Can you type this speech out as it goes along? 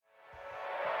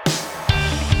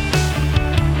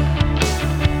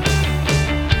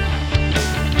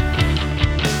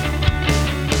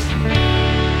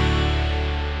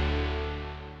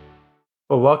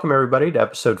Well, welcome everybody to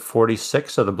episode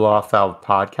 46 of the Blow Off Valve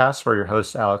podcast. We're your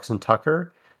hosts, Alex and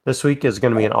Tucker. This week is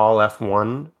going to be an all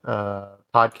F1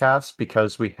 podcast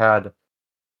because we had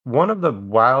one of the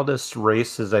wildest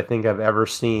races I think I've ever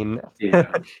seen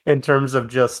Yeah, in terms of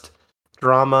just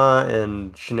drama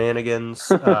and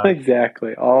shenanigans.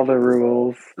 exactly. All the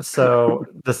rules. So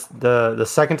the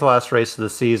second to last race of the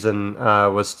season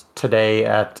was today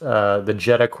at the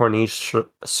Jeddah Corniche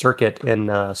circuit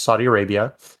in Saudi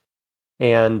Arabia.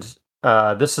 And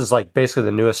this is like basically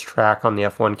the newest track on the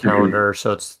F1 calendar,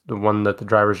 so it's the one that the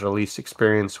drivers are least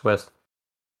experienced with.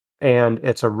 And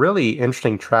it's a really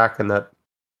interesting track in that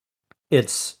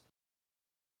it's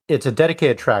it's a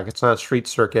dedicated track. It's not a street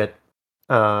circuit,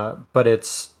 but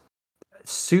it's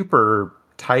super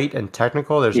tight and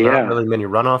technical. There's not Yeah, really many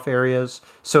runoff areas,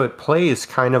 so it plays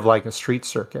kind of like a street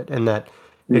circuit in that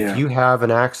if yeah, you have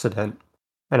an accident,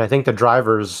 and I think the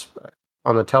drivers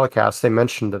on the telecast, they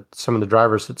mentioned that some of the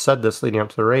drivers had said this leading up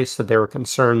to the race, that they were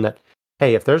concerned that,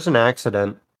 hey, if there's an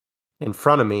accident in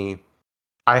front of me,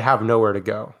 I have nowhere to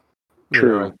go. Like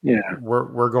true. Yeah,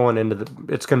 we're going into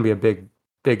it's going to be a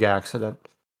big accident,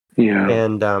 yeah,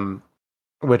 and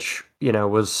which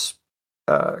was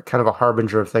kind of a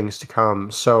harbinger of things to come.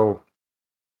 So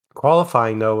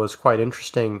qualifying though was quite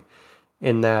interesting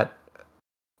in that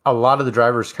a lot of the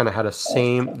drivers kind of had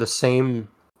the same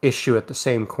issue at the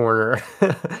same corner.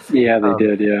 yeah, they um,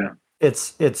 did. Yeah,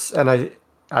 it's and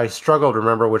I struggle to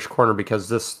remember which corner because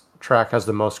this track has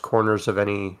the most corners of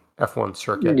any F1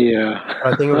 circuit. yeah.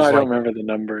 But I think it was I don't like remember the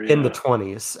number. in the Yeah.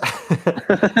 20s.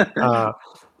 uh,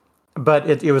 but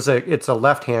it's a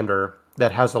left-hander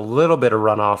that has a little bit of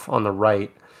runoff on the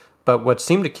right. But what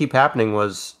seemed to keep happening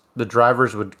was the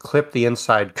drivers would clip the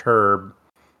inside curb,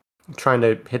 trying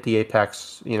to hit the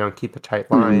apex, keep a tight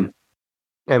Mhm. line.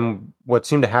 And what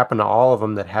seemed to happen to all of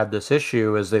them that had this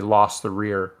issue is they lost the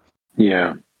rear.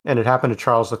 Yeah, And it happened to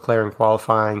Charles Leclerc in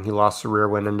qualifying. He lost the rear,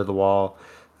 went into the wall.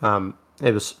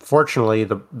 It was fortunately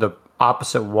the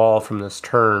opposite wall from this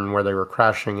turn where they were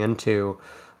crashing into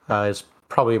is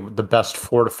probably the best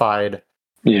fortified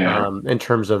yeah, in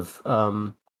terms of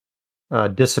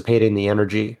dissipating the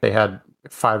energy. They had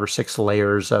 5 or 6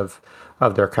 layers of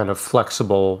their kind of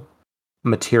flexible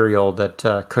material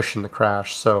that cushioned the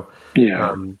crash. So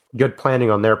yeah, good planning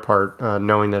on their part,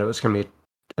 knowing that it was going to be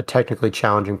a technically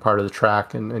challenging part of the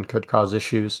track and could cause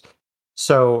issues.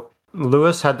 So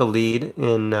Lewis had the lead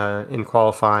in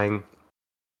qualifying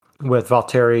with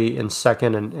Valtteri in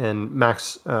second and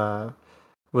Max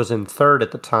was in third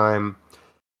at the time.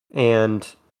 And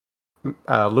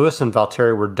Lewis and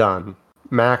Valtteri were done.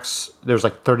 Max, there's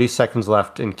like 30 seconds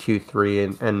left in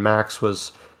Q3, and Max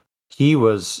he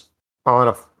was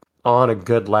on a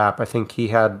good lap. I think he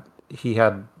had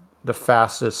the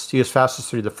fastest. He was fastest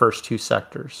through the first 2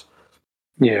 sectors,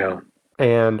 yeah.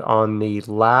 and on the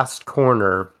last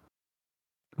corner,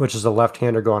 which is a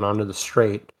left-hander going onto the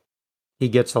straight, he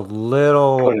gets a Put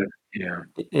little it. Yeah,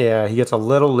 yeah he gets a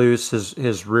little loose.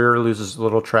 His rear loses a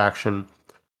little traction,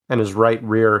 and his right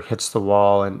rear hits the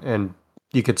wall, and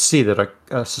you could see that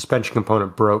a suspension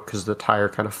component broke because the tire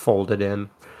kind of folded in.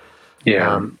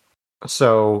 yeah, Um,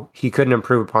 so he couldn't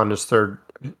improve upon his third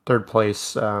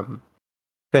place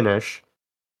finish,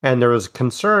 and there was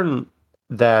concern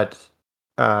that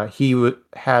he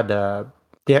had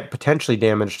potentially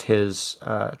damaged his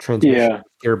transmission yeah,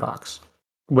 gearbox,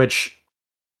 which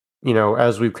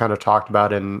as we've kind of talked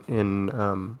about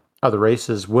in other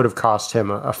races, would have cost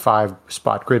him a 5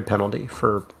 spot grid penalty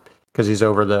because he's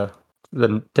over the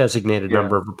designated yeah.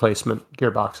 number of replacement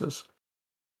gearboxes. I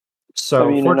So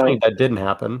mean, and fortunately, that didn't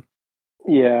happen.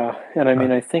 yeah, and I Uh,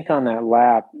 mean, I think on that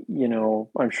lap,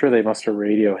 I'm sure they must have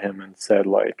radioed him and said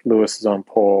like, Lewis is on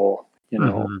pole,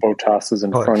 mhm. Bottas is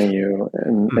in front of Push. you,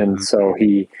 and Mhm. so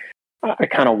I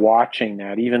kind of watching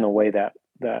that, even the way that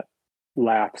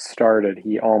lap started,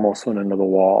 he almost went into the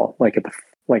wall, like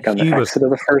on He the was exit of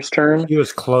the first turn. he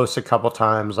was close a couple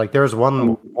times. Like there was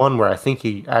And, one where I think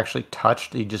he actually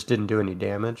touched. He just didn't do any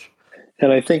damage.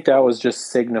 and I think that was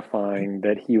just signifying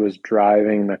that he was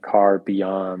driving the car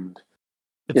beyond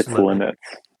Its its limit. limits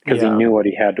because he Yeah. knew what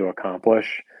he had to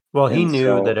accomplish. Well, he And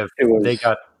knew that so if it they was,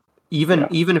 got even yeah,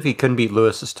 even if he couldn't beat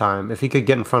Lewis's time, if he could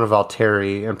get in front of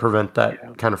Valtteri and prevent that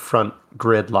yeah, kind of front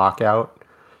grid lockout,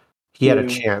 he had a yeah,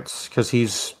 chance because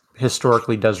he's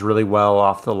historically does really well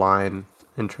off the line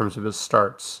in terms of his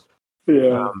starts.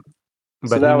 yeah. Um, So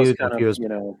but he that was knew that kind if he of, was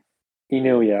he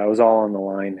knew, yeah, it was all on the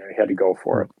line there. He had to go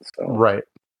for it. So, right,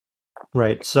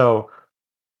 right. So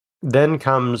then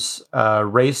comes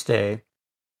race day,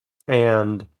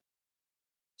 and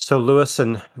so Lewis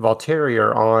and Valtteri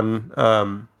are on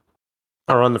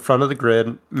the front of the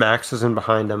grid. Max is in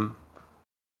behind him.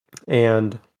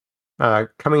 And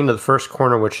coming into the first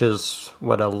corner, which is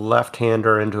a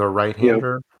left-hander into a Yep.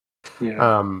 right-hander,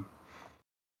 Yeah. um,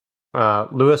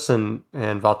 Lewis and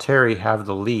Valtteri have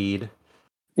the lead.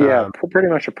 Yeah. Pretty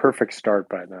much a perfect start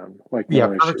by them. Like Yeah,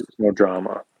 no perfect. issues, no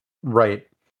drama. Right.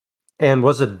 And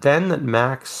was it then that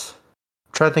Max?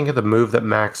 I'm trying to think of the move that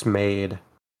Max made.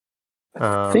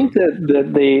 I think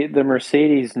that the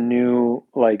Mercedes knew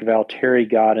like Valtteri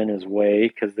got in his way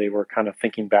because they were kind of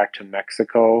thinking back to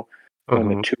Mexico when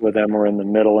the Mhm, two of them were in the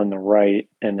middle and the right,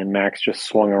 and then Max just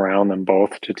swung around them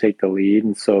both to take the lead.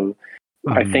 And so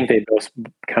I mhm, think they both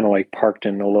kind of like parked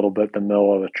in a little bit the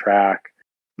middle of the track,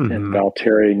 and mhm.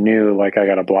 Valtteri knew like I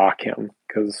got to block him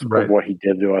because of Right, what he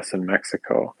did to us in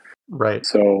Mexico. right.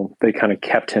 So they kind of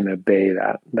kept him at bay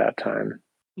that time.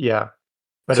 Yeah,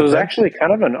 but So it was eventually, actually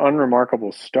kind of an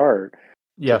unremarkable start to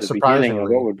yeah, the beginning of what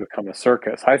surprisingly, would become a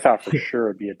circus. I thought for sure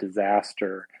it'd be a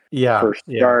disaster yeah, first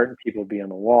yeah, start, and people would be on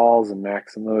the walls, and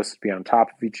Max and Lewis would be on top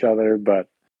of each other. But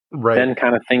right. then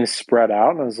kind of things spread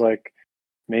out, and I was like,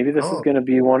 maybe this is Oh, going to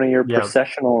be one of your yeah,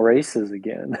 processional races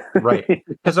again. right.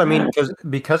 Because I mean,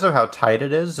 because of how tight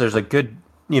it is, there's a good,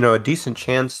 a decent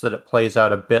chance that it plays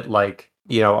out a bit like,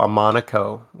 a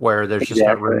Monaco where there's just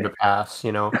not room Exactly. to pass,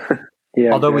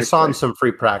 Yeah, Although we saw exactly. in some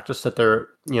free practice that there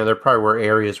probably were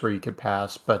areas where you could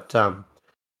pass, but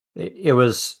it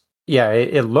was, yeah,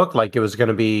 it looked like it was going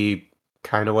to be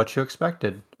kind of what you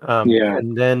expected. Yeah.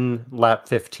 And then lap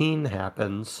 15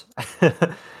 happens,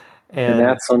 And and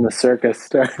that's when the circus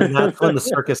and that's when started. the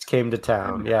circus came to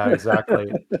town. Yeah,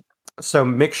 exactly. So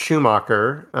Mick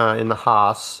Schumacher in the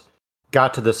Haas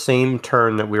got to the same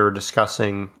turn that we were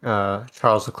discussing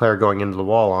Charles Leclerc going into the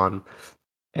wall on,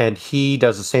 and he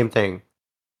does the same thing.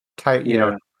 Tight,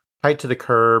 Yeah. tight to the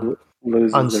curb,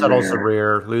 Loses the unsettles the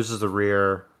rear rear, loses the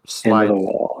rear, into the slides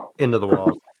wall. into the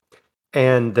wall,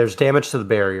 and there's damage to the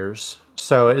barriers.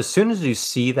 So as soon as you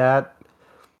see that,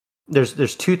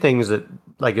 there's two things that,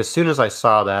 like, as soon as I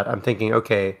saw that, I'm thinking,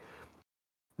 okay,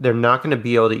 they're not going to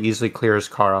be able to easily clear his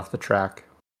car off the track,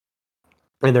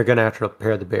 and they're going to have to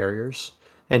repair the barriers.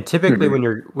 And typically,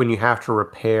 Mhm. when you have to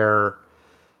repair,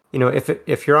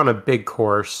 if you're on a big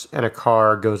course and a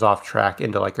car goes off track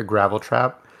into like a gravel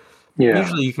trap, Yeah.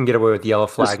 usually you can get away with yellow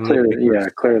Just flagging it clear, because yeah,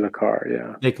 clear the car.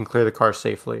 Yeah. they can clear the car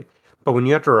safely. But when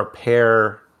you have to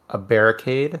repair a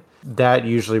barricade, that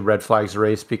usually red flags the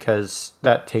race because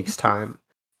that takes time.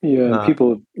 Yeah. And Uh, people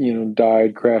have,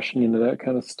 died crashing into that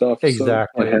kind of stuff. So I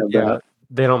exactly. have Yeah. that.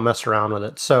 They don't mess around with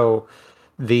it. So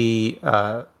the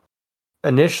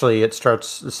initially it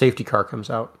starts, the safety car comes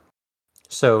out.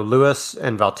 So Lewis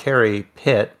and Valtteri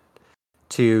pit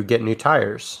to get new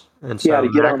tires. And Yeah. so To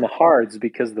get Max, on the hards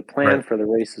because the plan right. for the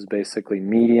race is basically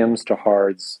mediums to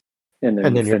hards and then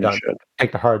And you then you're finish done. it.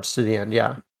 Take the hards to the end.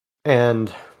 Yeah.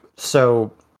 And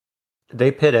so they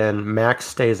pit in. Max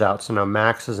stays out. So now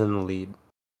Max is in the lead.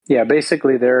 Yeah.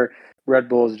 Basically, Red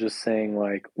Bull is just saying,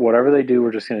 like, whatever they do,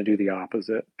 we're just going to do the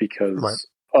opposite Right. because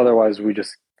otherwise we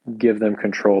just give them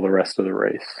control the rest of the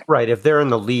race. Right. If they're in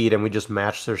the lead and we just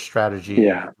match their strategy,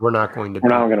 Yeah. we're not going to We're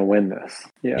not beat. going to win this.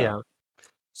 Yeah. Yeah.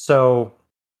 So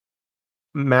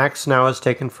Max now is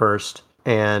taken first,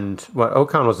 and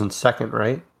Ocon was in second,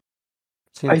 right?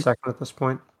 Is he in I second at this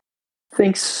point? I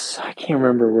can't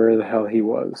remember where the hell he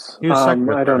was. He was second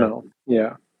with I don't Perez. know.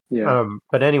 Yeah. Yeah.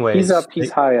 But He's anyways, up.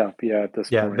 He's high up. Yeah. At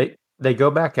this yeah, point. they go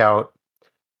back out,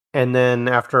 and then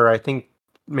after I think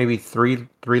maybe three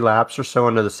laps or so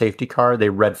into the safety car, they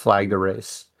red flag the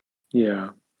race, Yeah.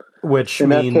 which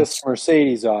And that means pissed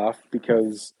Mercedes off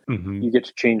because mhm, you get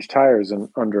to change tires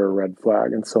under a red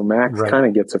flag. And so Max right, kind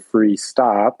of gets a free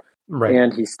stop right,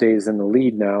 and he stays in the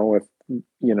lead now with,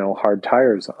 hard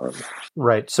tires on.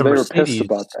 right. So So they were pissed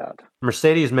about that.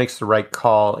 Mercedes makes the right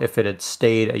call if it had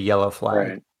stayed a yellow flag.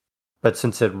 Right. But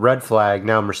since it red flag,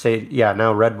 now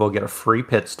Red Bull get a free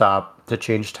pit stop to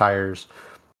change tires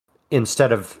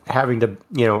instead of having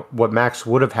to, what Max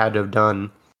would have had to have done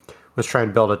was try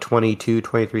and build a 22,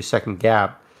 23 second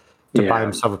gap to buy Yeah.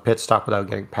 himself a pit stop without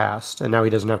getting passed. And now he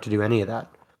doesn't have to do any of that.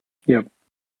 Yep.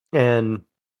 And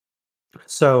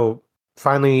so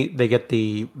finally they get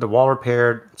the wall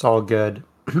repaired. It's all good.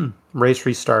 Race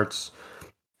restarts.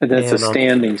 And that's a And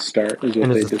standing start, is what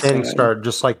it's they a standing decide. start,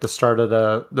 just like the start of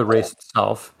the race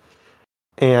itself.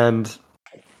 And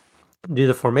do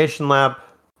the formation lap.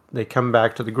 They come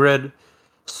back to the grid,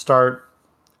 start,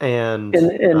 and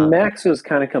And Max was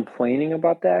kind of complaining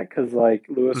about that because like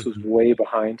Lewis was mhm, way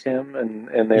behind him, and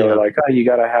they were yeah, like, "Oh, you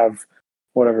got to have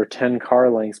whatever 10 car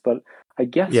lengths." But I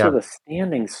guess yeah, with a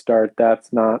standing start,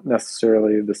 that's not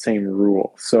necessarily the same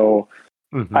rule. So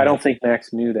I hmm don't think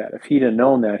Max knew that. If he'd have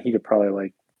known that, he'd have probably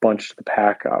like bunched the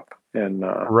pack up. and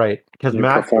Right, because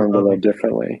performed a little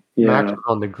differently. Max Yeah, was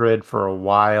on the grid for a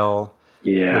while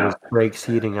with yeah, his brakes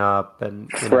heating up and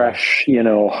fresh,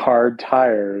 hard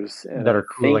tires, and that I are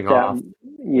think cooling off.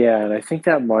 and I think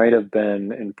that might have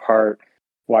been in part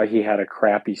why he had a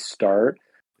crappy start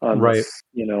on Right, this,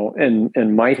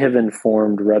 and might have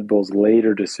informed Red Bull's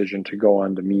later decision to go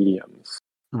on to mediums.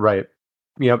 right.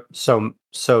 Yep. So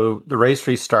the race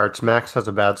restarts. Max has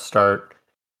a bad start.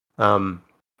 Um,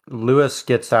 Lewis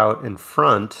gets out in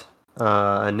front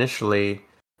initially.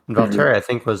 And Mhm. Valtteri, I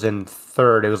think, was in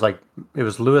third. It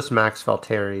was Lewis, Max,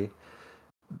 Valtteri,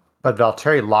 but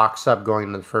Valtteri locks up going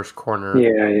into the first corner,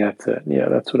 Yeah, that's it. Yeah,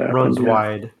 that's what happened. runs Yeah.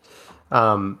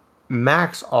 wide.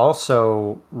 Max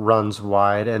also runs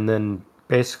wide and then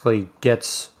basically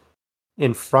gets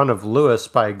in front of Lewis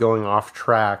by going off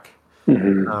track,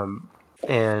 Hmm. um,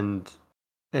 and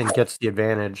gets the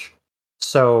advantage.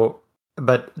 So,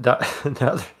 but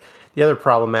the other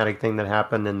problematic thing that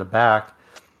happened in the back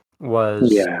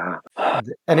was, Yeah.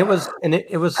 it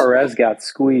was Perez got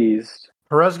squeezed.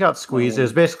 Perez got squeezed. It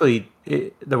was Um, basically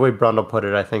the way Brundle put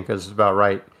it. I think is about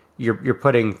right. You're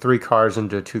putting three cars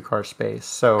into a two-car space.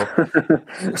 So,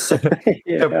 so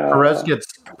yeah.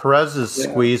 Perez is Yeah.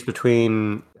 squeezed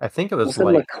between, I think it was Was it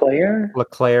like Leclerc?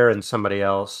 Leclerc and somebody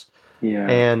else, Yeah.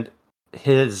 and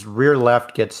his rear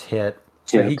left gets hit,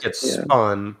 so he Hit. gets Yeah.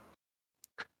 spun.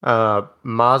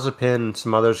 Mazepin and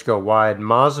some others go wide.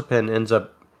 Mazepin ends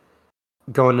up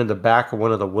going in the back of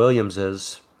one of the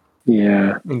Williamses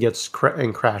Yeah. and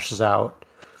and crashes out.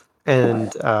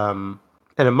 And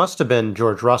it must have been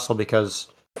George Russell, because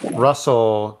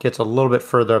Russell gets a little bit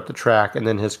further up the track and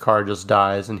then his car just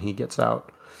dies and he gets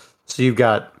out. So you've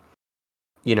got,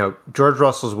 George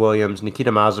Russell's Williams,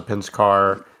 Nikita Mazepin's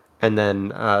car, and then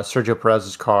Sergio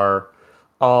Perez's car,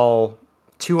 all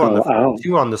Oh, out.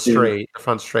 two on the Yeah. straight, the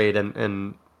front straight,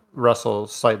 and Russell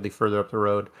slightly further up the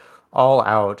road, all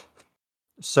out.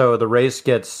 So the race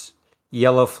gets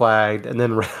yellow flagged and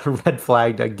then red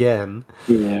flagged again.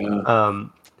 Yeah.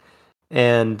 Um,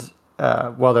 and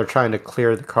while they're trying to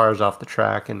clear the cars off the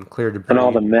track and clear And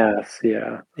all debris, the mess.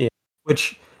 Yeah. yeah,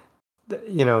 which,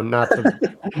 not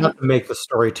to make the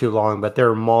story too long, but there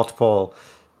are multiple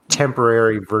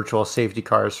temporary virtual safety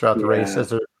cars throughout the race, Yeah. as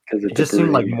there, Because of it just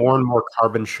seemed like debris. more and more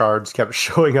carbon shards kept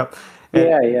showing up. And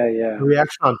Yeah. Yeah. Yeah. the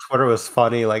reaction on Twitter was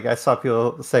funny. Like, I saw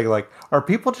people saying, like, "Are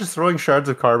people just throwing shards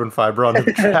of carbon fiber onto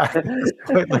the track at this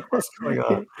point? Like, what's going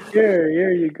on?"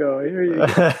 Here you go. Here you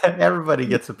Everybody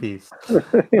gets a piece.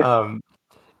 go. Um,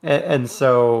 and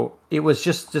so it was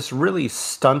just this really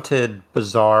stunted,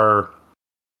 bizarre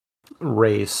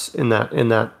race in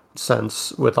that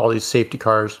sense, with all these safety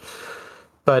cars.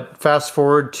 But fast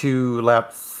forward to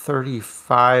lap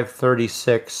 35,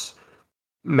 36,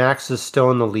 Max is still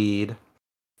in the lead.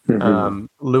 Mhm.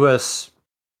 Lewis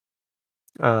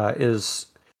is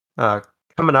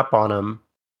coming up on him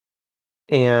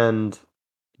and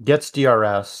gets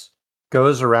DRS,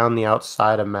 goes around the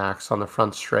outside of Max on the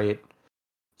front straight,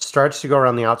 starts to go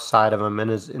around the outside of him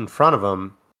and is in front of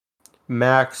him.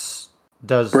 Max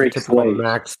does the Breaks typical late.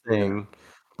 Max thing,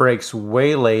 breaks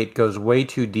way late, goes way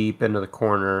too deep into the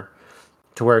corner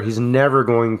to where he's never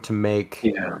going to make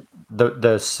Yeah.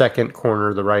 the second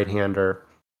corner, the right-hander.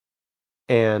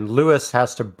 And Lewis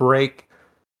has to brake,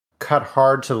 cut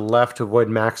hard to the left to avoid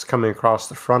Max coming across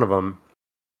the front of him.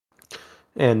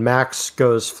 And Max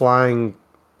goes flying,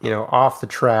 off the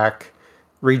track,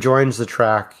 rejoins the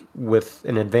track with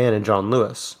an advantage on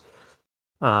Lewis,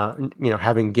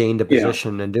 having gained a Yeah.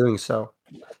 position and doing so.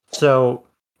 So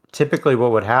typically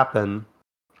what would happen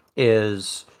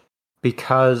is,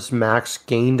 because Max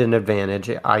gained an advantage,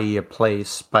 i.e. a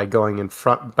place, by going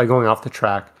off the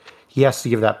track, he has to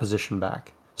give that position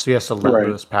back. So he has to let Right.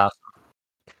 Lewis pass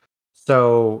him.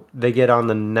 So they get on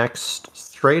the next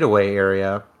straightaway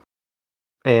area,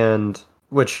 and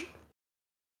which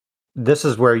this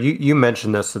is where you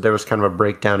mentioned this, that there was kind of a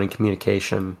breakdown in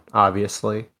communication,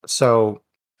 obviously. So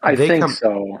I they think come.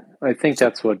 so. I think So,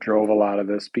 that's what drove a lot of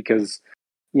this because,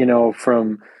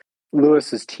 from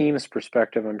Lewis's team's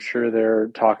perspective, I'm sure they're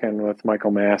talking with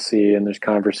Michael Massey and there's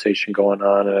conversation going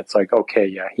on, and it's like, okay,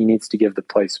 yeah, he needs to give the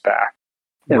place back.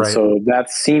 And right. so that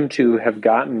seemed to have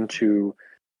gotten to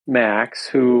Max,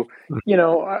 who,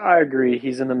 I agree,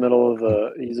 he's in the middle of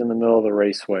the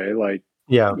raceway, like,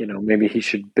 Yeah. maybe he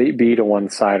should be to one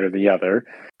side or the other,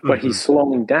 but Mm-hmm. he's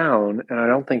slowing down, and I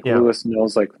don't think Yeah. Lewis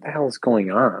knows, like, what the hell is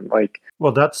going on? Like,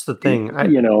 Well, that's the thing. I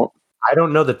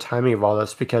don't know the timing of all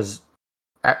this, because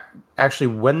actually,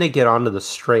 when they get onto the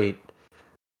straight,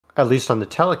 at least on the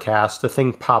telecast, the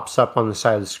thing pops up on the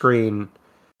side of the screen,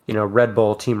 Red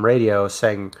Bull team radio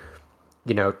saying,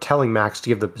 telling Max to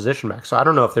give the position back. So I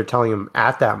don't know if they're telling him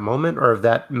at that moment or if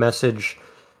that message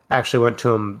actually went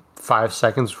to him 5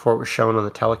 seconds before it was shown on the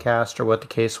telecast or what the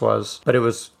case was. But it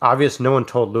was obvious no one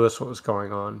told Lewis what was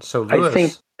going on. So I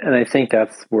think Lewis,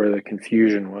 that's where the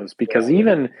confusion was, because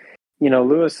even,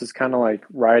 Lewis is kind of like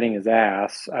riding his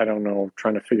ass. I don't know,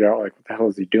 trying to figure out like what the hell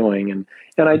is he doing. And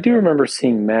I do remember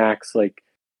seeing Max like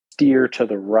steer to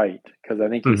the right, because I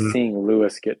think he's Mhm. seeing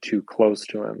Lewis get too close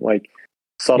to him, like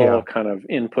subtle Yeah, kind of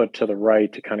input to the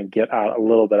right to kind of get out a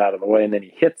little bit out of the way, and then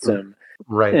he hits him.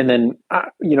 right. And then,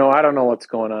 I don't know what's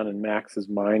going on in Max's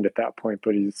mind at that point,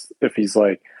 but if he's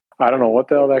like, I don't know what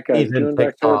the hell that guy's Ethan doing back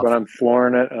takes there, but off. I'm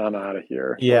flooring it and I'm out of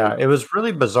here. Yeah, Like, it was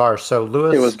really bizarre. So it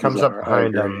Lewis was comes up bizarre. I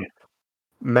behind agree. him.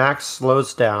 Max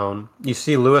slows down. You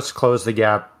see Lewis close the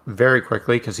gap very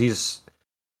quickly because he's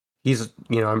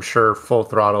I'm sure full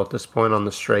throttle at this point on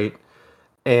the straight.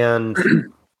 And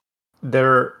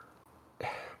there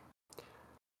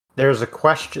there's a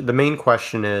question. The main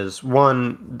question is,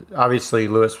 one, obviously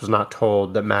Lewis was not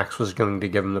told that Max was going to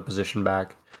give him the position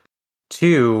back.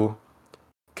 Two,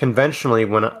 conventionally,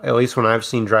 at least when I've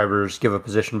seen drivers give a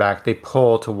position back, they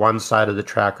pull to one side of the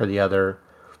track or the other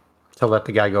to let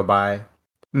the guy go by.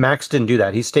 Max didn't do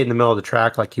that. He stayed in the middle of the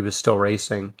track like he was still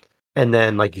racing. And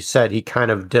then, like you said, he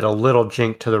kind of did a little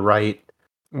jink to the right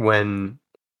when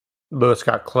Lewis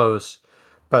got close.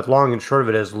 But long and short of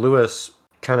it is Lewis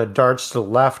kind of darts to the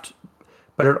left,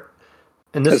 but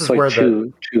and this It's is like where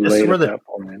too this is late where at the that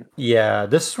point. yeah,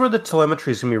 this is where the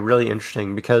telemetry is gonna be really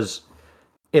interesting because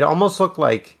it almost looked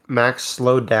like Max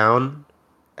slowed down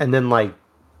and then like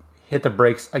hit the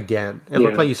brakes again. It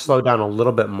looked Yeah. like he slowed down a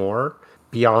little bit more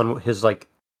beyond his like.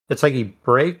 It's like he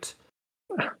braked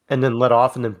and then let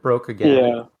off and then broke again.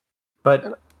 Yeah.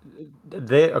 But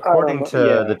they, I don't according know. to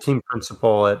the Yeah. team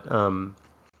principal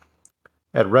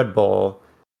at Red Bull,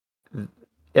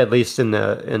 at least in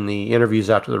the interviews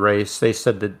after the race, they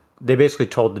said that they basically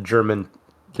told the German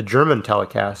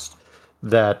telecast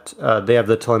that they have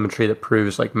the telemetry that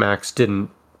proves like Max didn't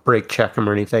brake check him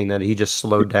or anything, that he just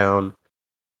slowed down.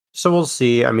 So we'll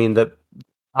see. I mean, that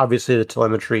obviously the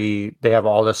telemetry, they have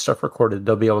all this stuff recorded.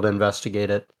 They'll be able to investigate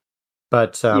it.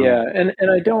 But Yeah, and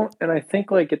I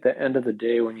think like at the end of the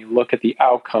day, when you look at the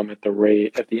outcome at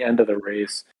the end of the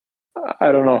race,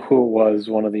 I don't know who it was.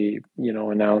 One of the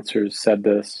announcers said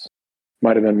this,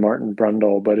 might have been Martin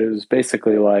Brundle, but it was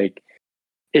basically like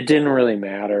it didn't really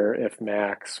matter if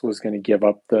Max was going to give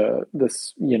up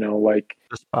this, like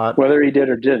the spot, whether he did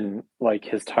or didn't, like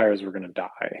his tires were going to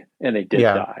die, and they did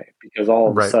yeah, die, because all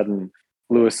of a right, sudden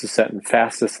Lewis is setting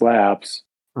fastest laps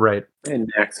right, and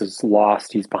Max is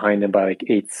lost. He's behind him by like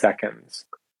 8 seconds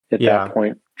at that yeah,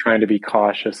 point, trying to be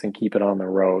cautious and keep it on the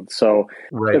road. So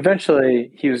right, eventually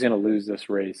he was going to lose this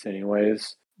race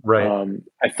anyways. right.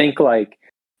 I think like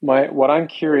what I'm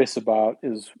curious about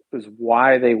is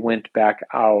why they went back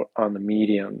out on the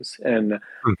mediums, and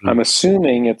Hmm. I'm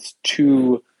assuming it's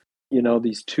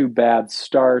these two bad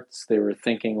starts. They were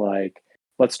thinking like,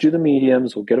 let's do the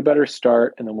mediums, we'll get a better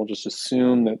start, and then we'll just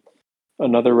assume that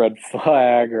another red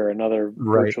flag or another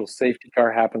Right, virtual safety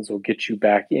car happens, will get you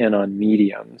back in on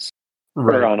mediums or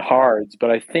right, on hards.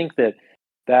 But I think that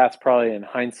that's probably in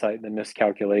hindsight the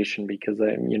miscalculation, because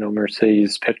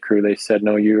Mercedes pit crew, they said,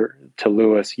 no, you're to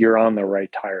Lewis, you're on the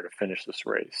right tire to finish this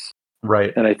race.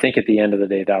 right, And I think at the end of the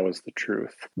day, that was the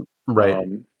truth. right.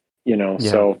 Yeah.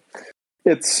 So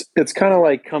it's kind of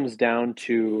like comes down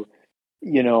to,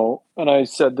 and I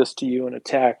said this to you in a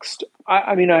text.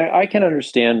 I mean, I can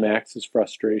understand Max's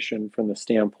frustration from the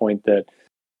standpoint that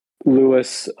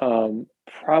Lewis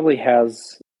probably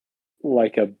has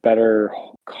like a better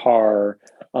car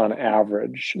on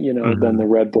average, than Hmm. the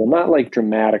Red Bull. Not like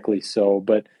dramatically so,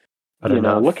 but But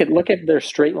enough. look at their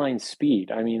straight line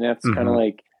speed. I mean, that's kind of Hmm.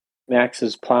 like Max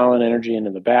is plowing energy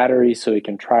into the battery so he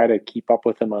can try to keep up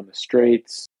with him on the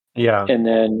straights. Yeah. And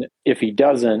then if he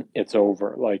doesn't, it's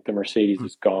over. Like the Mercedes Mm.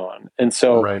 is gone. And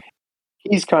so Right.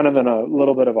 he's kind of in a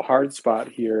little bit of a hard spot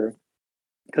here,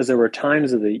 because there were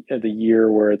times of the year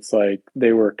where it's like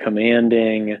they were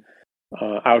commanding,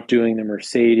 outdoing the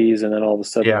Mercedes, and then all of a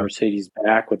sudden the Yeah. Mercedes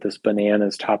back with this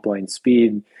bananas top line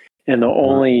speed, and the Hmm.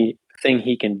 only thing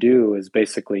he can do is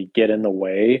basically get in the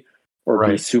way or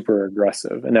be Right. super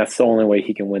aggressive, and that's the only way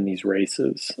he can win these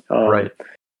races. Right.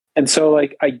 And so,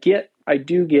 like, I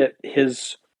do get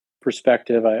his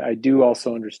perspective. I do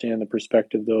also understand the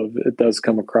perspective, though. It does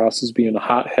come across as being a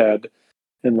hothead,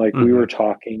 and like we Hmm. were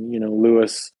talking,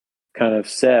 Lewis kind of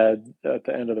said at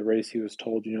the end of the race, he was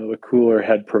told, the cooler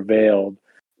had prevailed,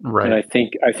 and Right. I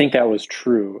think that was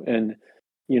true. And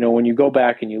when you go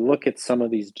back and you look at some of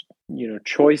these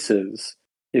choices,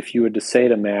 if you were to say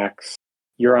to Max,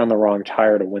 you're on the wrong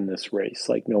tire to win this race.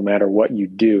 Like, no matter what you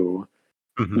do,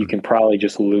 you can probably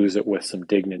just lose it with some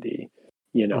dignity,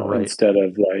 Right. instead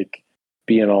of like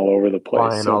being all over the place.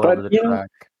 Flying So, all but over the track.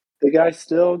 the guy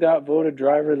still got voted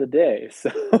driver of the day.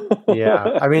 So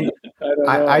Yeah. I mean, I don't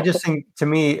I know. just think, to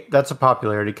me, that's a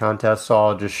popularity contest. So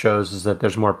all it just shows is that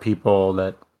there's more people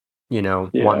that,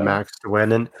 want Yeah. Max to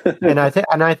win. And I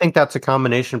think that's a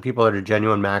combination of people that are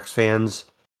genuine Max fans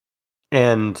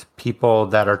and people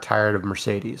that are tired of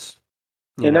Mercedes.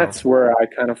 And that's where I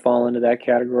kind of fall into that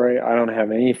category. I don't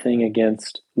have anything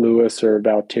against Lewis or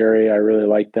Valtteri. I really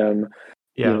like them.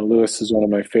 Yeah. Lewis is one of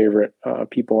my favorite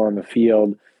people on the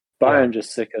field. But Yeah. I'm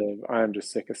just sick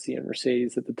of seeing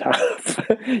Mercedes at the top. If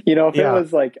it Yeah.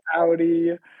 was like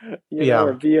Audi, Yeah.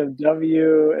 or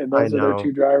BMW, and I those are their know.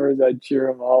 two drivers, I'd cheer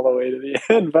them all the way to the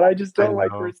end. But I just I don't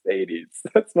like know. Mercedes.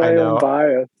 That's I my own know.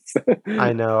 bias.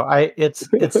 I know. It's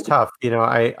tough.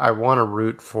 I want to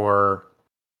root for.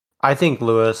 I think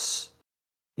Lewis.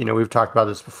 We've talked about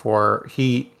this before.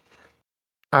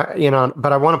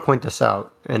 But I want to point this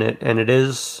out, and it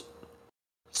is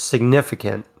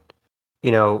significant.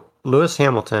 Lewis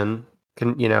Hamilton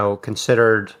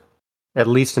considered, at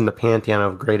least in the pantheon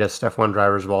of greatest F1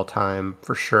 drivers of all time,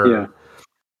 for Yeah.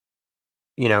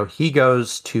 sure. He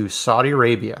goes to Saudi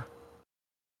Arabia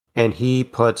and he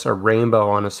puts a rainbow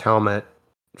on his helmet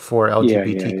for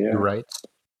LGBTQ Yeah. rights.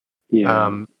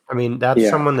 Yeah. I mean, that's Yeah.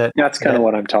 someone That's kind of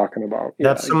what I'm talking about. Yeah,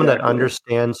 that's someone that exactly.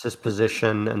 understands his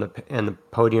position and the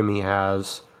podium he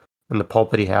has and the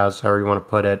pulpit he has, however you want to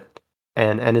put it,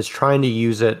 and is trying to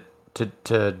use it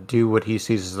to do what he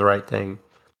sees as the right thing.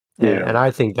 And I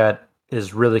think that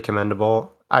is really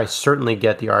commendable. I certainly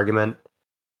get the argument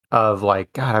of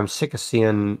like, God, I'm sick of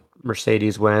seeing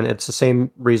Mercedes win. It's the same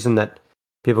reason that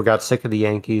people got sick of the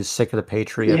Yankees, sick of the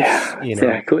Patriots. Yeah,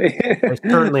 exactly. I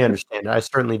certainly understand it. I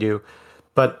certainly do.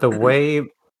 But the way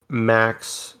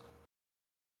Max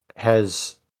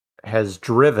has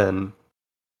driven,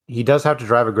 he does have to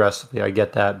drive aggressively. I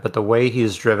get that. But the way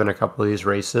he's driven a couple of these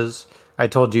races, I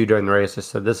told you during the race, I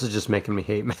said, this is just making me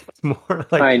hate Max more.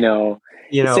 Like, I know.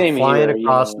 Same flying here,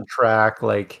 across the track,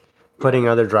 like putting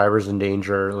other drivers in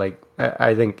danger. Like,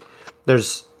 I think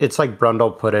it's like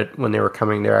Brundle put it when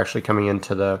they're actually coming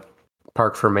into the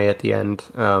Park for May at the end.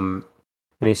 And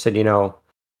he said,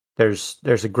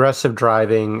 there's aggressive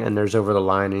driving and there's over the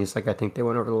line. And he's like, I think they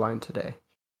went over the line today.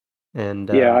 And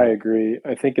yeah, I agree.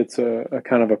 I think it's a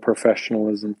kind of a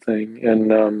professionalism thing.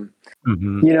 And,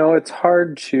 it's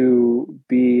hard to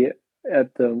be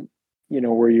at the,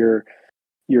 where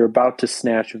you're about to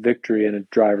snatch victory in a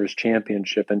driver's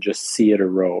championship and just see it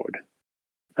erode.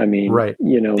 I mean, right.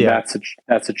 Yeah.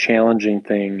 that's a challenging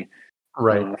thing,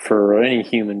 right, for any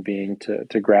human being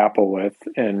to grapple with,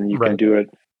 and you can right. do it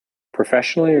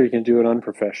professionally or you can do it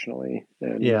unprofessionally,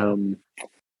 and Yeah.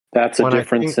 that's a When I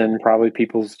difference think, in probably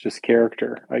people's just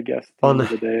character, I guess, at the end of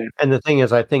the day. and the thing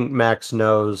is, I think Max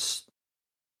knows,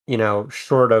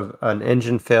 short of an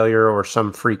engine failure or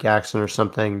some freak accident or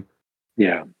something,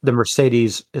 Yeah, the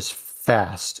Mercedes is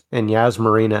fast, and Yas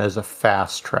Marina is a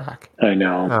fast track. I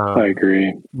know. I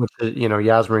agree. Which is,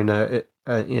 Yas Marina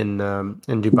in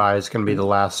Dubai is going to be the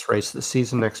last race of the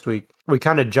season next week. We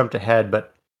kind of jumped ahead,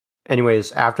 but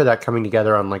anyways, after that coming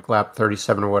together on like lap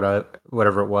 37 or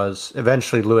whatever it was,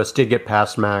 eventually Lewis did get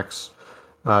past Max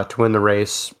to win the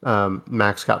race.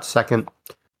 Max got second.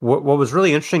 What was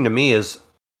really interesting to me is,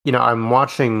 I'm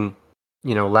watching,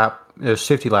 there's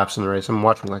 50 laps in the race. I'm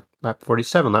watching like lap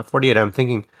 47, lap 48. I'm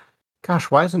thinking,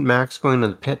 gosh, why isn't Max going to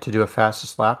the pit to do a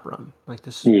fastest lap run? Like,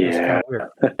 this is kind of weird.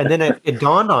 And then it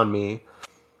dawned on me.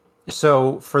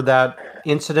 So for that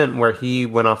incident where he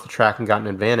went off the track and got an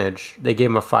advantage, they gave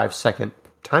him a 5-second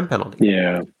time penalty.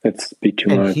 Yeah, it's be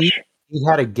too And much. he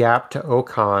had a gap to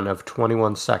Ocon of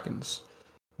 21 seconds.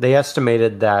 They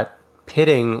estimated that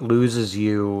pitting loses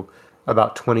you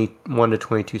about 21 to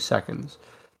 22 seconds.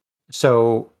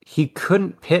 So he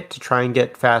couldn't pit to try and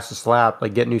get fastest lap,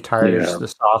 like get new tires, the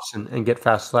softs, and get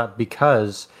fastest lap,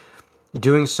 because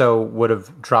doing so would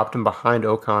have dropped him behind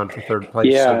Ocon for third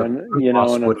place. Yeah, so and wouldn't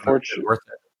have been worth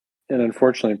it. And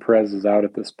unfortunately, Perez is out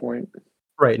at this point.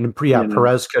 Right, and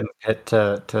Perez couldn't pit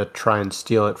to try and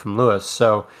steal it from Lewis,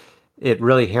 so it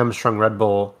really hamstrung Red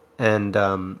Bull. And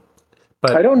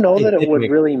but I don't know that it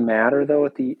would really matter, though.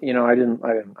 At the I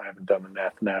haven't done a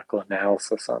mathematical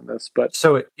analysis on this, but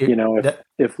so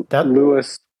if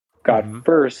Lewis got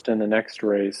first in the next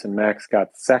race and Max got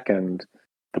second,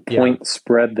 the point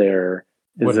spread there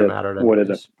probably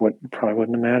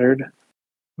wouldn't have mattered.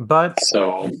 But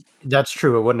so that's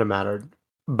true; it wouldn't have mattered.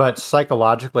 But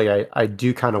psychologically, I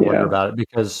do kind of wonder about it,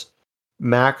 because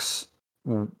Max,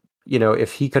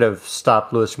 if he could have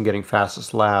stopped Lewis from getting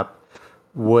fastest lap,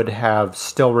 would have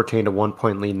still retained a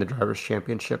 1-point lead in the Drivers'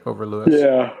 Championship over Lewis.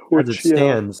 Yeah, As it which,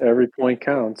 stands, every point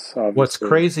counts, obviously. what's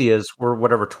crazy is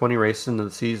we're 20 races into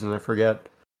the season, I forget,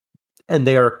 and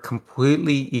they are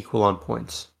completely equal on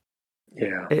points.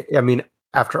 Yeah. I mean,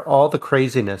 after all the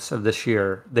craziness of this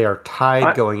year, they are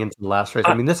tied going into the last race.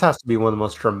 I mean, this has to be one of the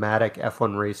most dramatic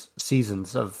F1 race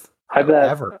seasons of I bet.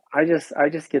 ever. I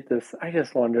just get this. I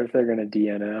just wonder if they're going to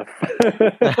DNF.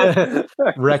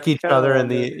 Wreck each other and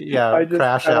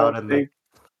crash out and think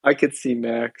I could see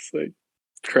Max like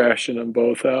crashing them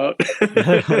both out,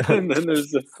 and then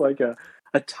there's just like a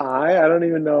tie. I don't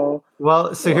even know.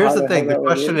 Well, so here's the thing. The that would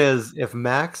question work. is, if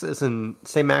Max is in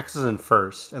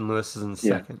first and Lewis is in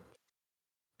second,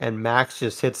 and Max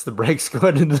just hits the brakes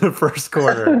going into the first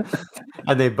corner,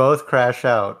 and they both crash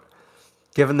out,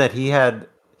 given that he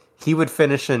would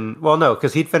finish in, well, no,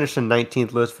 because he'd finish in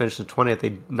 19th, Lewis finished in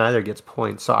 20th, neither gets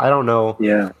points. So I don't know.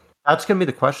 Yeah. That's going to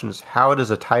be the question, is how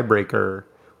does a tiebreaker,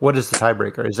 what is the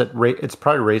tiebreaker? Is it, it's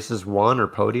probably races won or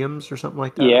podiums or something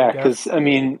like that? Yeah, because, I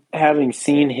mean, having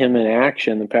seen him in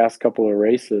action the past couple of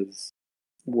races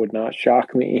would not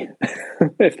shock me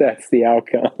if that's the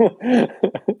outcome.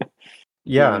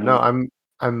 Yeah, no,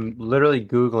 I'm literally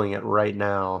Googling it right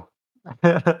now.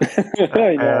 I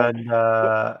know. And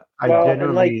I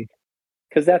genuinely,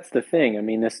 because that's the thing. I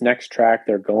mean, this next track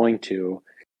they're going to,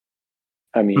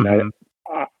 I mean,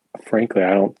 I frankly,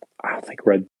 I don't think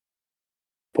Red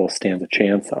Bull stands a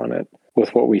chance on it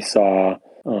with what we saw,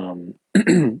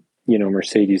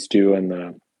 Mercedes do in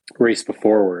the race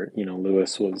before, where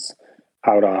Lewis was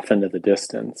out off into the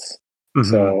distance.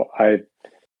 So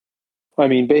I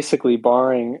mean, basically,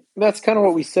 barring, that's kind of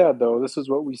what we said, though. This is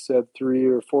what we said 3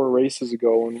 or 4 races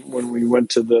ago when we went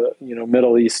to the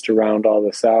Middle East to round all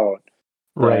this out.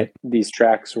 right? These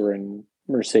tracks were in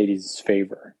Mercedes'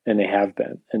 favor, and they have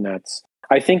been, and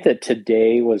I think that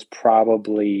today was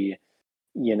probably,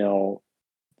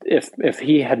 if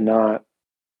he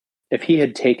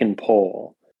had taken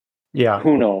pole,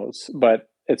 who knows? But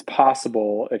it's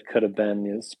possible it could have been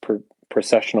his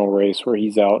processional race where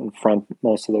he's out in front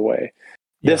most of the way.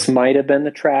 This might have been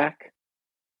the track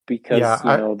because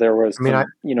there was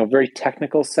very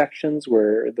technical sections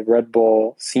where the Red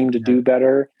Bull seemed to do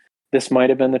better. This might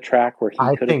have been the track where he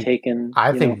could have taken.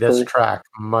 I think this track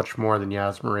much more than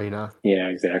Yas Marina. Yeah,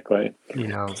 exactly.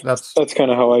 That's kind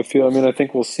of how I feel. I mean, I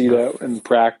think we'll see that in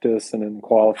practice and in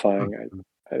qualifying.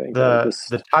 I think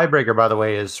the tiebreaker, by the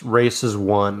way, is races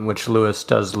won, which Lewis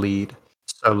does lead.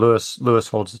 So Lewis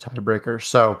holds the tiebreaker.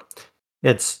 So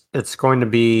it's going to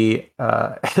be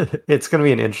it's going to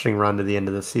be an interesting run to the end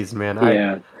of the season, man.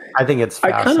 Yeah. I think it's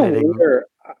fascinating.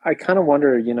 I kind of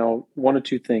wonder, one of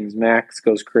two things. Max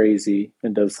goes crazy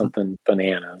and does something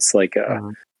bananas, like a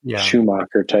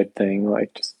Schumacher type thing,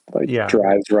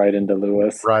 drives right into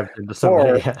Lewis.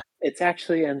 Or it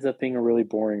actually ends up being a really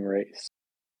boring race.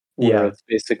 Where it's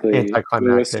basically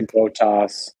Lewis and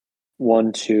Bottas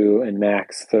 1, 2, and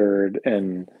Max third,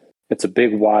 and it's a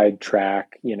big wide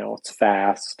track. It's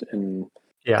fast, and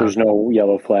there's no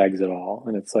yellow flags at all.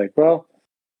 And it's like, well,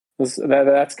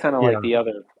 that's kind of like the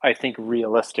other, I think,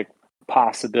 realistic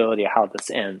possibility of how this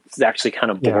ends. It's actually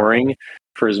kind of boring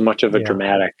for as much of a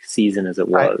dramatic season as it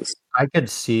was. I could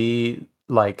see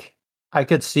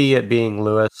it being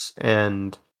Lewis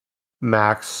and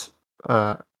Max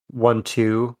 1,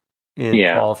 2 in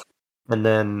qualifying, and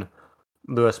then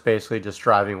Lewis basically just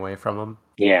driving away from him.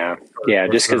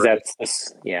 Just because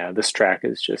this track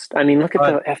is just, I mean, look at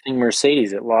the effing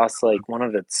Mercedes. It lost one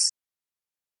of its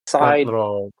side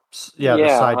the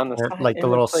side, on the side, like the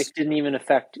little, didn't even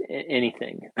affect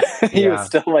anything. He was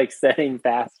still setting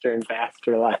faster and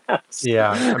faster laps.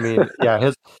 I mean,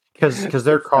 because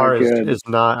their car is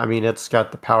not, I mean, it's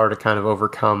got the power to kind of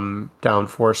overcome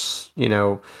downforce,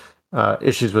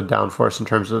 issues with downforce in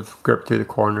terms of grip through the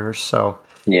corners. So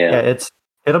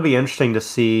it'll be interesting to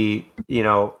see,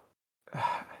 because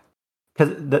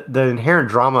the inherent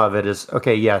drama of it is,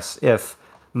 okay, yes, if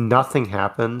nothing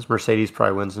happens, Mercedes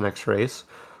probably wins the next race.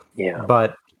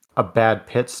 But a bad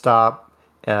pit stop.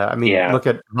 Look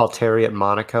at Valtteri at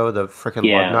Monaco, the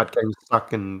freaking lug nut getting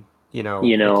stuck in,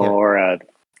 or a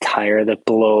tire that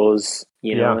blows,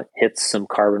 hits some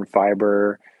carbon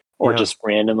fiber, or just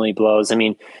randomly blows. I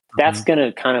mean, that's going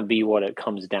to kind of be what it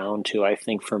comes down to, I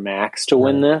think, for Max to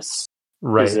win this.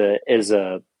 Is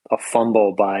a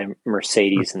fumble by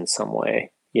Mercedes in some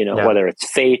way, whether it's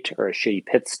fate or a shitty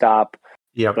pit stop.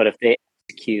 But if they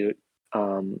execute,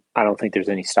 I don't think there's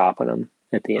any stopping them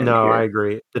at the end. No, here. I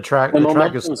agree. The track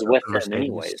is with them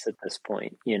anyways at this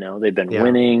point. They've been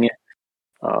winning,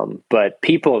 but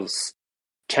people's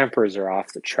tempers are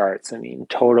off the charts. I mean,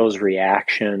 Toto's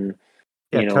reaction,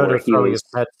 Yeah, where Toto he throwing was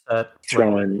his headset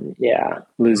throwing,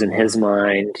 losing his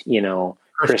mind, Christian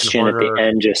Christian at the Horner.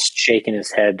 end just shaking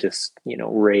his head, just,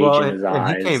 rage Well, in his and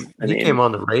eyes. I he mean, came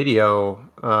on the radio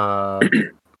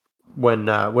when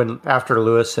after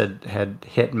Lewis had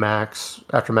hit Max,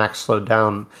 after Max slowed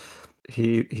down.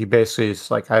 He basically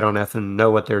is like, I don't effing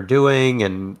know what they're doing,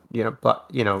 and but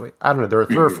I don't know. There were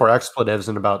 3 or 4 expletives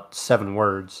in about 7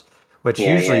 words, which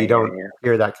yeah, usually yeah, you yeah, don't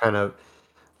hear that kind of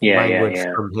yeah, yeah, language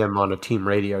yeah, from him on a team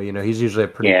radio. He's usually a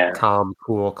pretty yeah. calm,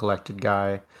 cool, collected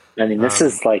guy. I mean, this Um,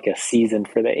 is like a season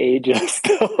for the ages,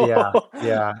 yeah, though.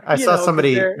 yeah. Because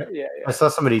yeah, I saw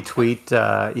somebody tweet,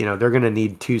 they're going to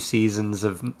need 2 seasons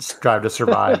of Drive to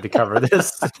Survive to cover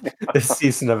this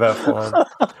season of F1.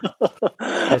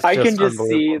 It's I can just just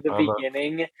see unbelievable the drama.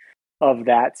 beginning of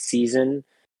that season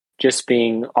just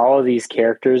being all of these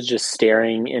characters just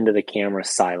staring into the camera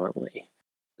silently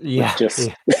with Yeah, just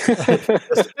yeah.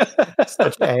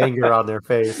 Such anger on their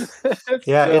face. it's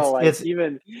Yeah, still like it's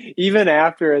even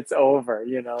after it's over,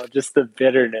 just the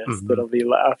bitterness mhm. that'll be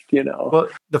left. Well,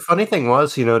 the funny thing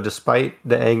was, despite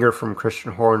the anger from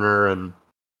Christian Horner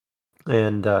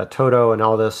and Toto and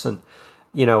all this, and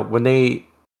when they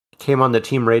came on the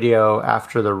team radio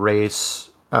after the race,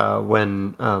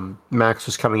 when Max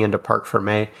was coming into Park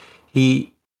Fermé,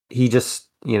 he just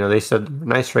they said,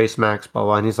 "Nice race, Max," blah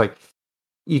blah, and he's like,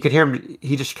 you could hear him.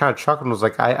 He just kind of chuckled and was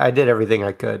like, I did everything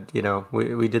I could.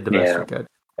 We did the best Yeah, we could."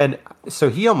 And so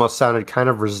he almost sounded kind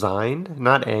of resigned,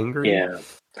 not angry. yeah.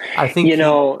 I think You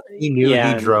know, he knew he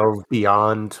yeah, drove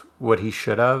beyond what he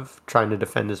should have, trying to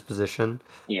defend his position.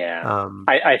 yeah.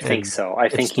 I think And so. I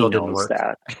it think he still didn't knows work.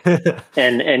 that.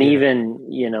 And Yeah. even,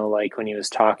 like when he was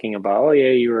talking about, oh yeah,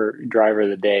 you were driver of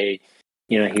the day,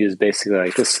 he was basically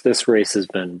like, this race has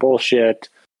been bullshit.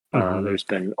 Hmm. There's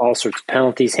been all sorts of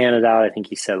penalties handed out. I think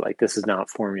he said like, this is not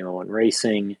Formula One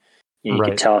racing. You could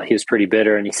Right. tell he was pretty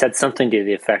bitter, and he said something to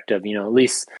the effect of, at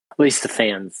least the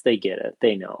fans, they get it.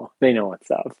 They know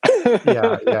what's up.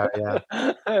 Yeah. Yeah. Yeah.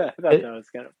 I thought that It was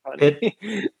kind of it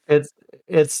funny.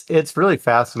 it's it's really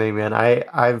fascinating, man.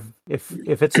 I've if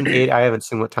it's an 8, I haven't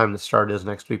seen what time the start is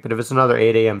next week, but if it's another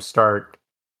 8 a.m. start,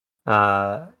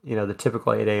 the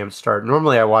typical 8 a.m. start.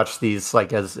 Normally I watch these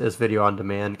like as video on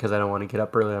demand because I don't want to get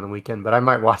up early on the weekend, but I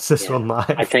might watch this Yeah, one I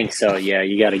live. think so. Yeah,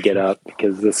 you got to get up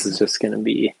because this is just going to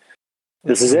be.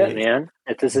 This It's is gonna it, be man.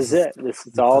 This this is is it. This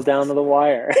is all down to the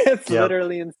wire. It's yep.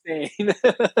 literally insane.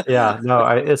 Yeah,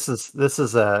 no, this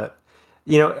is a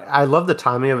I love the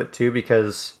timing of it too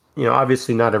because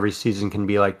obviously not every season can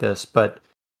be like this, but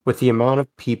with the amount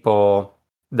of people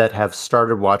that have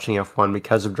started watching F1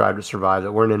 because of Drive to Survive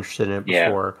that weren't interested in it Yeah,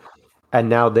 before, and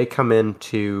now they come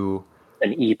into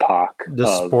an epoch the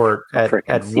of sport a freaking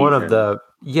at one of season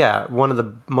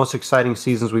the most exciting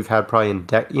seasons we've had probably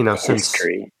since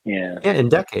history. Yeah, in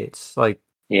decades, like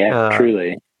yeah, uh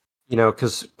truly.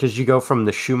 because you go from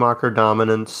the Schumacher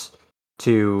dominance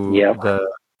to Yep.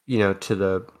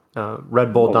 the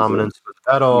Red Bull What was it? dominance with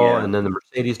Vettel, Yeah. and then the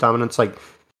Mercedes dominance. Like,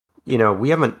 we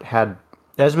haven't had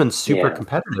it has been super Yeah.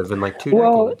 competitive in like 2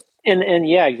 Well, decades. and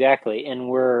yeah, exactly. And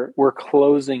we're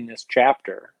closing this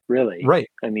chapter, really. Right.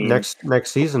 I mean, Next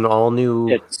season,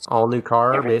 it's all new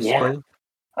car yeah. basically.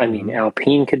 I mean, Hmm.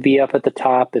 Alpine could be up at the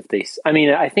top if they. I mean,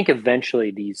 I think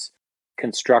eventually these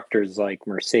constructors like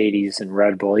Mercedes and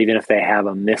Red Bull, even if they have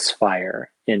a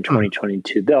misfire in Hmm.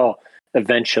 2022, they'll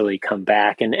eventually come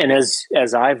back. And as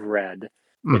I've read, it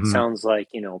Hmm. sounds like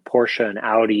Porsche and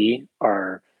Audi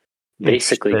are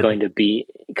basically Interested. going to be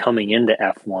coming into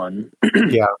F1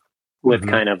 Yeah. with Hmm.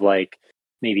 kind of like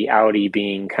maybe Audi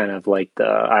being kind of like the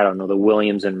I don't know the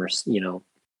Williams and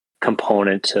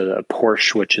component to the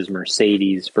Porsche, which is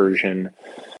Mercedes version.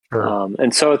 Sure.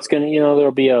 And so it's gonna,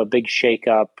 there'll be a big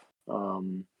shakeup,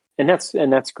 and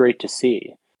that's great to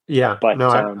see. Yeah. But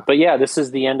No, but yeah, this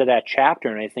is the end of that chapter,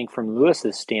 and I think from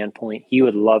Lewis's standpoint, he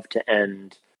would love to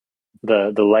end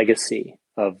the legacy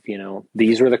of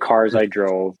these were the cars I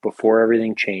drove before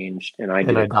everything changed, and I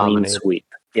did I a clean dominated. sweep.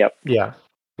 Yep. Yeah.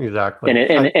 And Exactly.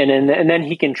 and then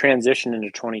he can transition into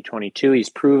 2022. He's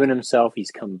proven himself.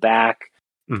 He's come back.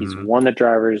 He's Hmm. won the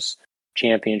drivers'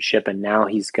 championship, and now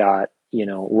he's got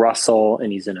Russell,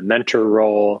 and he's in a mentor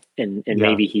role, and Yeah.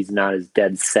 maybe he's not as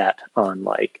dead set on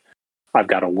like I've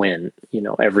got to win,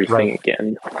 Right. everything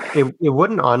again. It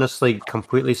wouldn't honestly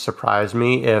completely surprise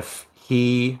me if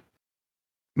he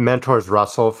mentors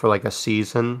Russell for like a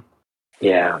season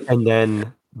Yeah, and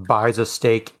then buys a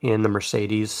stake in the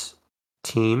Mercedes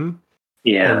team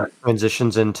yeah, and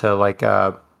transitions into like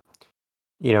a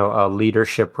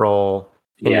leadership role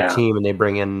in the yeah, team, and they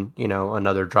bring in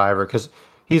another driver because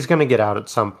he's going to get out at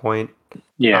some point.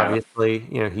 Yeah. Obviously,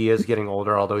 he is getting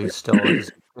older, although he still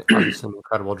is obviously an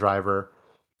incredible driver.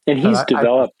 And But he's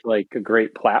developed like a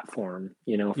great platform,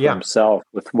 for yeah, himself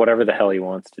with whatever the hell he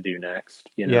wants to do next,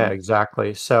 yeah,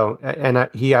 exactly. So, and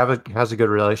he has a good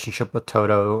relationship with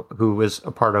Toto, who is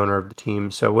a part owner of the team.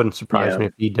 So it wouldn't surprise Yeah. me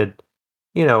if he did,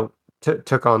 you know,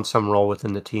 took on some role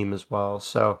within the team as well.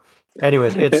 So,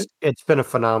 anyways, it's been a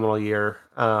phenomenal year,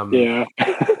 Yeah.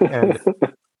 and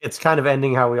it's kind of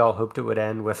ending how we all hoped it would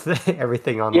end with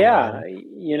everything on the Yeah, line.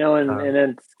 and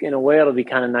it's in a way it'll be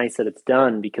kind of nice that it's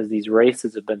done because these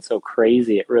races have been so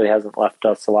crazy. It really hasn't left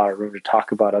us a lot of room to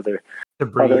talk about other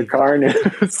To other breathe. car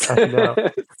news. I know.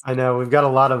 I know. We've got a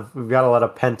lot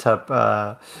of pent up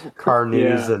car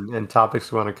news Yeah, and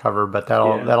topics we want to cover, but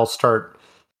that'll yeah, that'll start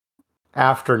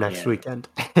after next yeah. weekend.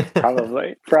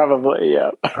 Probably,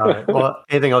 yeah. All right. Well,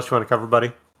 anything else you want to cover,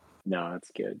 buddy? No, that's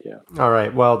good. Yeah. All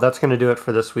right. Well, that's going to do it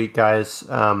for this week, guys.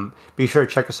 Be sure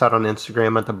to check us out on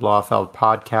Instagram at the Blofeld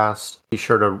Podcast. Be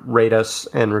sure to rate us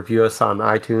and review us on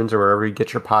iTunes or wherever you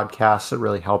get your podcasts. It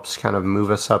really helps kind of move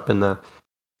us up in the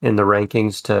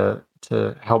rankings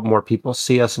to help more people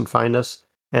see us and find us.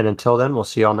 And until then, we'll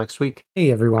see you all next week.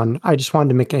 Hey, everyone. I just wanted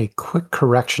to make a quick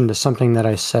correction to something that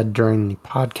I said during the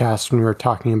podcast when we were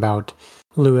talking about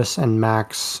Lewis and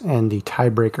Max and the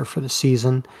tiebreaker for the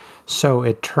season. So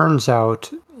it turns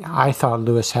out I thought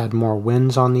Lewis had more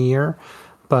wins on the year,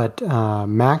 but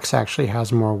Max actually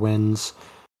has more wins.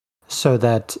 So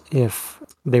that if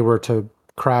they were to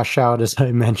crash out, as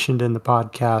I mentioned in the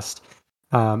podcast,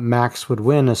 Max would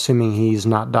win, assuming he's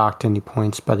not docked any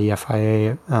points by the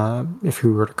FIA if he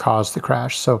were to cause the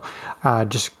crash. So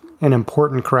just an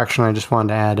important correction I just wanted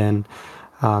to add in.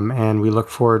 And we look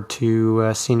forward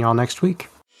to seeing y'all next week.